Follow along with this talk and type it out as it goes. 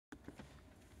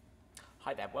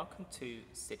Hi there, welcome to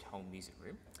Sidholme Music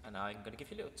Room, and I'm going to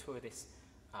give you a little tour of this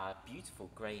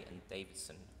beautiful Gray and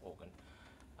Davison organ.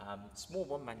 Small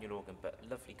one manual organ, but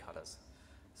lovely colours.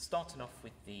 Starting off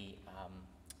with the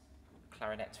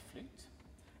clarinet flute.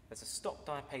 There's a stop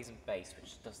diapason bass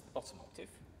which does the bottom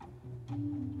octave,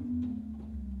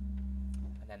 and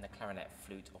then the clarinet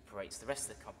flute operates the rest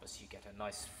of the compass. You get a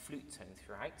nice flute tone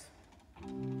throughout.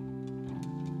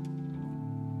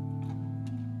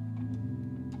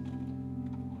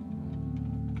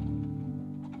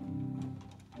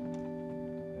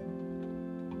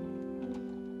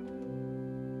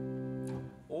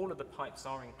 All of the pipes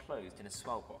are enclosed in a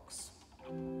swell box.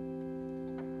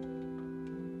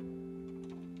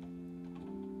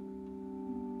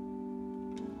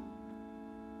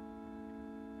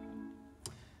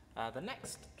 The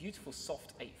next beautiful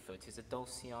soft 8-foot is a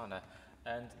Dulciana,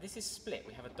 and this is split.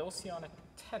 We have a Dulciana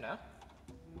tenor,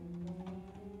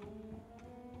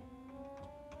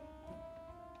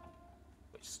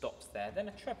 which stops there, then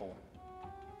a treble,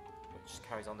 which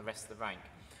carries on the rest of the rank.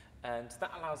 And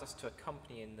that allows us to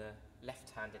accompany in the left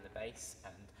hand in the bass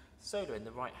and solo in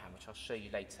the right hand, which I'll show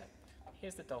you later.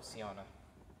 Here's the Dulciana.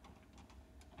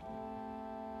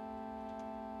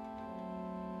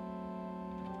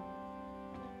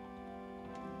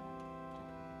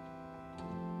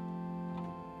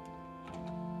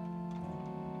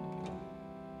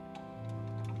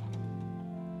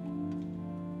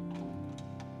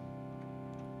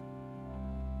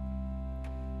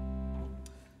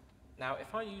 Now,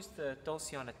 if I use the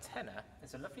Dulciana tenor,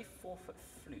 there's a lovely 4-foot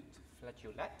flute,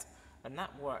 flageolet, and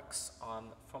that works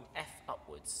from F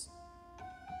upwards.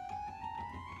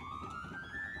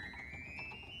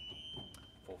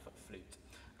 4-foot flute.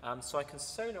 So I can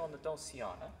solo on the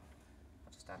Dulciana.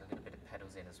 I'll just add a little bit of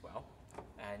pedals in as well.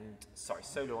 And,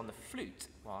 solo on the flute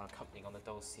while accompanying on the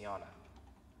Dulciana.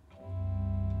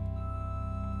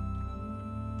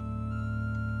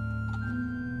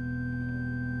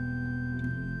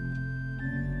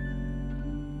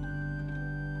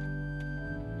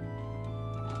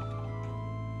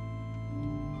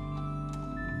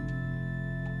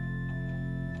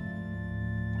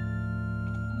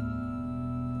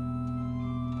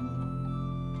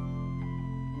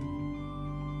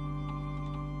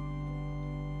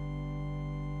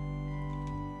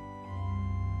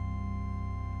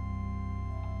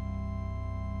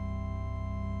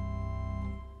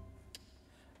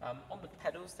 On the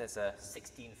pedals, there's a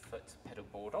 16-foot pedal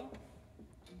board on.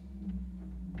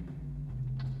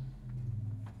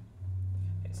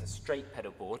 It's a straight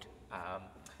pedal board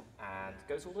and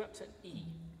goes all the way up to E.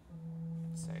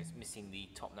 So it's missing the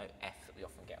top note F that we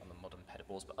often get on the modern pedal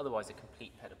boards, but otherwise a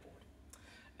complete pedal board.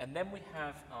 And then we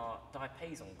have our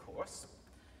diapason chorus.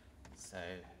 So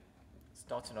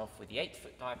starting off with the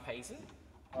 8-foot diapason.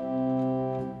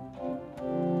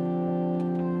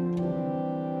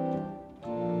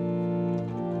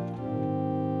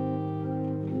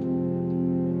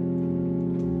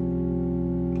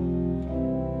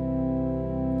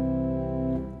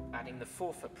 The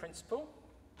 4-foot principal,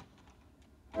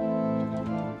 and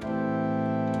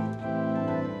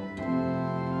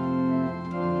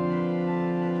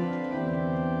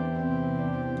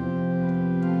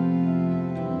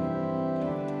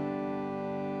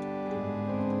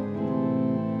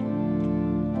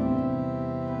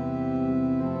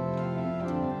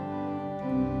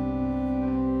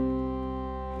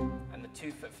the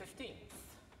 2-foot 15th.